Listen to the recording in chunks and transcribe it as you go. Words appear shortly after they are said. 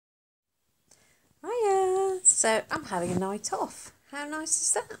So I'm having a night off. How nice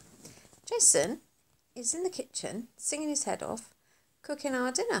is that? Jason is in the kitchen, singing his head off, cooking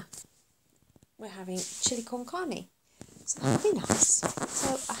our dinner. We're having chili con carne. So that'll be nice.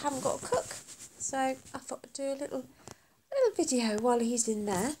 So I haven't got to cook. So I thought I'd do a little video while he's in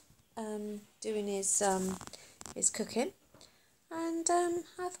there, doing his cooking. And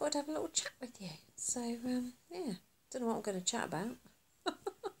I thought I'd have a little chat with you. So yeah, don't know what I'm going to chat about.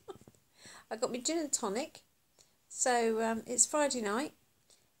 I got my gin and tonic. So it's Friday night.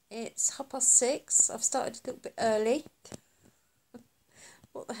 It's 6:30. I've started a little bit early.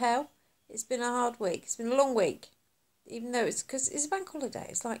 What the hell? It's been a hard week. It's been a long week. Even though because it's a bank holiday.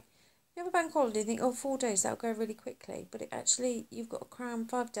 It's like, you have a bank holiday, you think, oh, 4 days, that'll go really quickly. But you've got to cram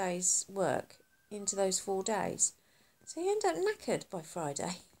 5 days work into those 4 days. So you end up knackered by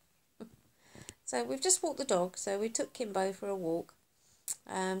Friday. So we've just walked the dog. So we took Kimbo for a walk.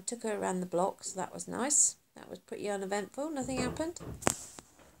 Took her around the block, so that was nice. That was pretty uneventful. Nothing happened.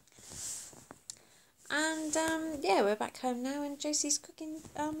 And yeah, we're back home now, and Josie's cooking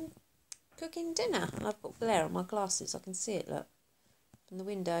dinner. And I've got glare on my glasses. I can see it, look, from the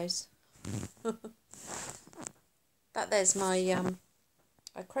windows. But there's my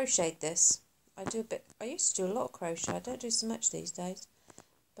I crocheted this. I used to do a lot of crochet. I don't do so much these days.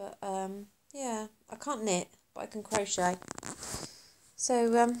 But yeah, I can't knit, but I can crochet.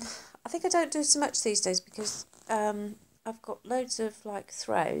 So I think I don't do so much these days because I've got loads of like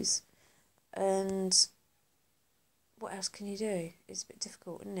throws, and what else can you do? It's a bit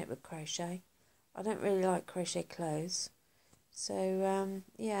difficult, isn't it, with crochet? I don't really like crochet clothes. So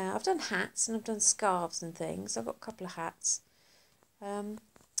yeah, I've done hats and I've done scarves and things. I've got a couple of hats.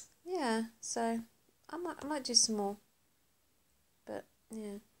 Yeah, so I might do some more. But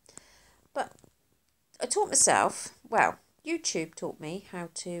yeah, but I taught myself. Well, YouTube taught me how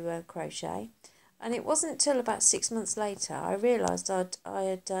to crochet, and it wasn't until about 6 months later I realised I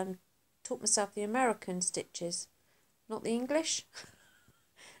had taught myself the American stitches, not the English.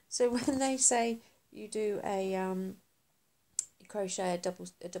 So when they say you do you crochet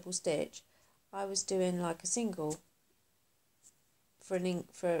a double stitch, I was doing like a single for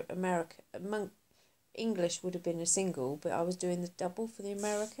America. English would have been a single, but I was doing the double for the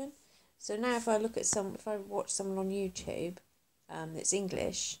American. So now if I watch someone on YouTube that's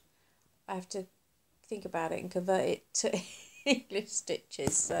English, I have to think about it and convert it to English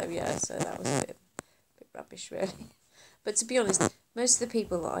stitches. So yeah, so that was a bit rubbish really. But to be honest, most of the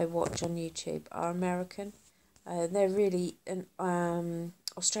people that I watch on YouTube are American. They're really,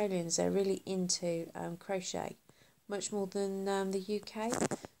 Australians, they're really into crochet, much more than the UK.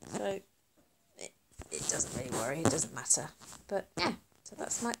 So it doesn't really worry, it doesn't matter. But yeah, so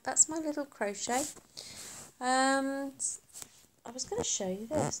that's my little crochet. I was going to show you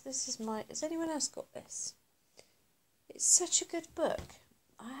this. This is has anyone else got this? It's such a good book.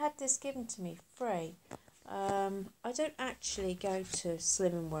 I had this given to me free. I don't actually go to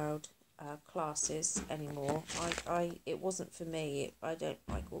Slimming World classes anymore. It wasn't for me. I don't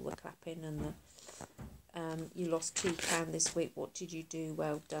like all the clapping and the you lost 2 pounds this week, what did you do,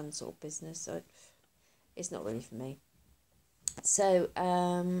 well done sort of business. So it's not really for me. So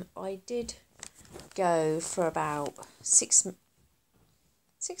I did go for about 6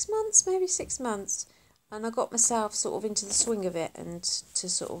 months, maybe 6 months, and I got myself sort of into the swing of it and to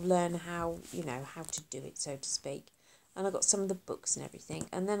sort of learn how to do it, so to speak. And I got some of the books and everything,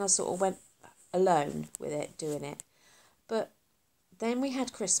 and then I sort of went alone with it, doing it. But then we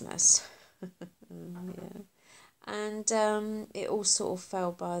had Christmas, yeah, and it all sort of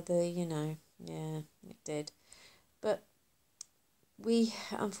fell by the, yeah, it did. But we,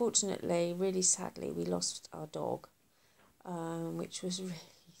 unfortunately, really sadly, we lost our dog, which was really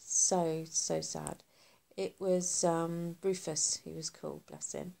so sad. It was Rufus, he was called,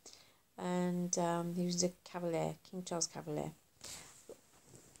 bless him. And he was a Cavalier, King Charles Cavalier.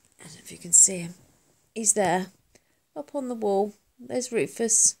 I don't know if you can see him. He's there, up on the wall. There's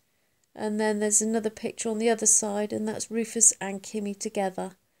Rufus. And then there's another picture on the other side, and that's Rufus and Kimmy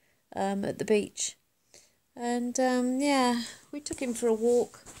together at the beach. And yeah, we took him for a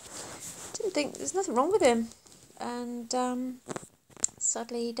walk. Didn't think there's nothing wrong with him. And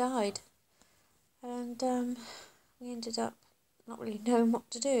sadly he died. And we ended up not really knowing what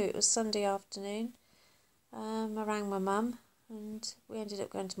to do. It was Sunday afternoon. I rang my mum, and we ended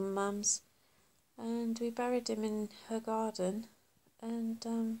up going to my mum's, and we buried him in her garden, and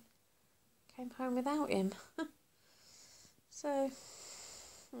came home without him. So,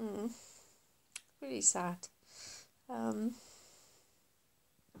 really sad.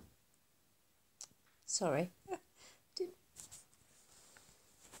 Sorry.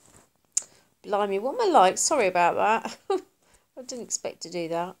 Blimey, what am I like? Sorry about that. I didn't expect to do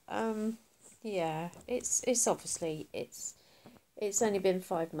that. Yeah, it's obviously it's only been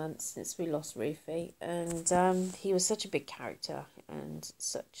 5 months since we lost Rufy, and he was such a big character and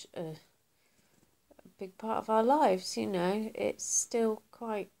such a big part of our lives. You know, it's still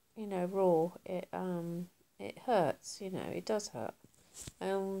quite, you know, raw. It hurts. You know, it does hurt.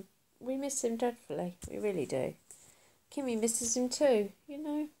 We miss him dreadfully. We really do. Kimmy misses him too. You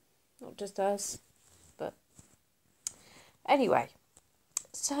know, not just us, but anyway.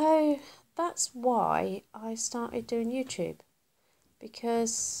 So that's why I started doing YouTube,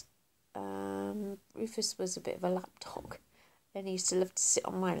 because Rufus was a bit of a lap dog, and he used to love to sit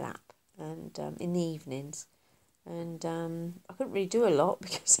on my lap, and in the evenings, and I couldn't really do a lot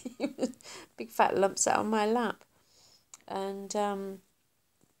because he was a big fat lump sat on my lap, and I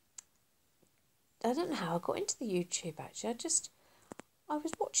don't know how I got into the YouTube actually. I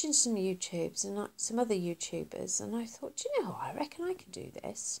was watching some YouTubes and some other YouTubers, and I thought, do you know what, I reckon I can do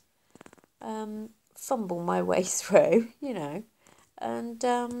this. Fumble my way through, you know, and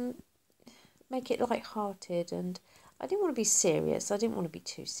make it light-hearted. And I didn't want to be serious. I didn't want to be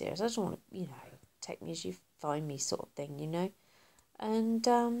too serious. I just want to, you know, take me as you find me sort of thing, you know. And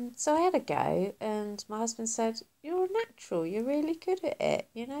so I had a go, and my husband said, "You're a natural. You're really good at it.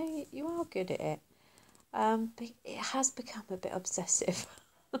 You know, you are good at it." But it has become a bit obsessive.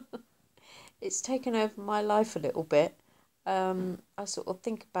 It's taken over my life a little bit. I sort of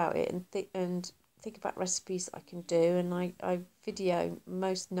think about it and think about recipes I can do, and I video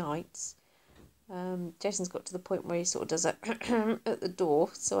most nights. Jason's got to the point where he sort of does that at the door,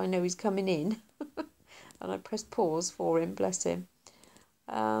 so I know he's coming in, and I press pause for him, bless him.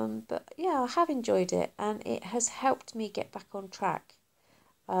 But yeah, I have enjoyed it, and it has helped me get back on track.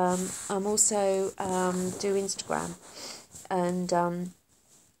 I'm also do Instagram, and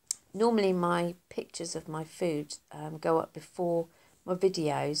normally my pictures of my food go up before my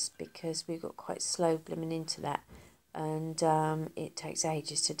videos, because we've got quite slow blooming internet, and it takes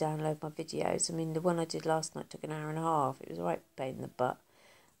ages to download my videos. I mean, the one I did last night took an hour and a half. It was a right pain in the butt.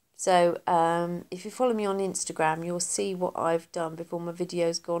 So if you follow me on Instagram, you'll see what I've done before my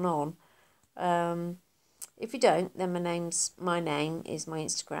video's gone on. If you don't, then my name is my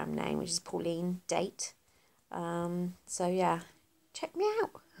Instagram name, which is Pauline Date. So yeah, check me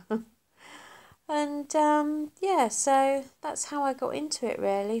out. And yeah, so that's how I got into it,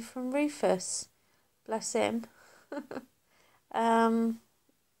 really, from Rufus. Bless him. Yeah,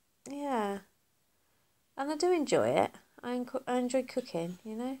 and I do enjoy it. I enjoy cooking,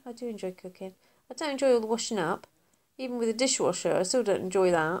 you know. I do enjoy cooking. I don't enjoy all the washing up. Even with a dishwasher, I still don't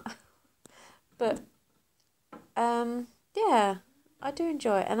enjoy that. But yeah, I do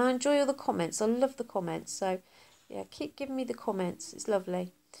enjoy it, and I enjoy all the comments. I love the comments. So yeah, keep giving me the comments. It's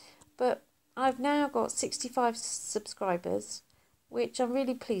lovely. But I've now got 65 subscribers, which I'm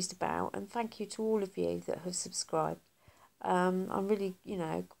really pleased about, and thank you to all of you that have subscribed. I'm really, you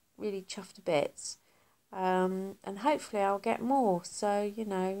know, really chuffed to bits, and hopefully I'll get more. So, you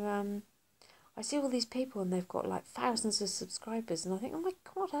know, I see all these people and they've got like thousands of subscribers, and I think, oh my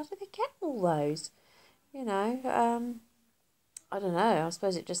God, how do they get all those? You know, I don't know. I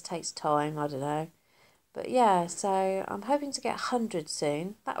suppose it just takes time. I don't know. But yeah, so I'm hoping to get 100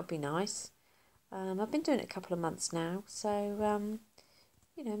 soon. That would be nice. I've been doing it a couple of months now, so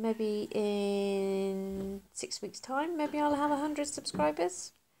you know, maybe in 6 weeks' time, maybe I'll have 100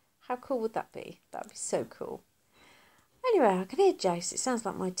 subscribers. How cool would that be? That'd be so cool. Anyway, I can hear Jace. It sounds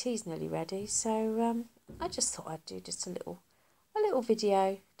like my tea's nearly ready, so I just thought I'd do just a little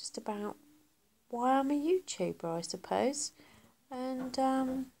video just about why I'm a YouTuber, I suppose, and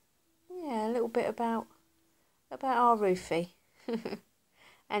yeah, a little bit about our Roofy.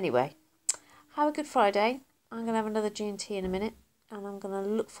 Anyway, have a good Friday. I'm going to have another G&T in a minute, and I'm going to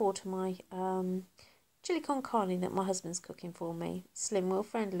look forward to my chili con carne that my husband's cooking for me. Slim Wheel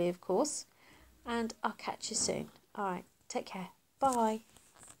friendly, of course. And I'll catch you soon. All right, take care. Bye.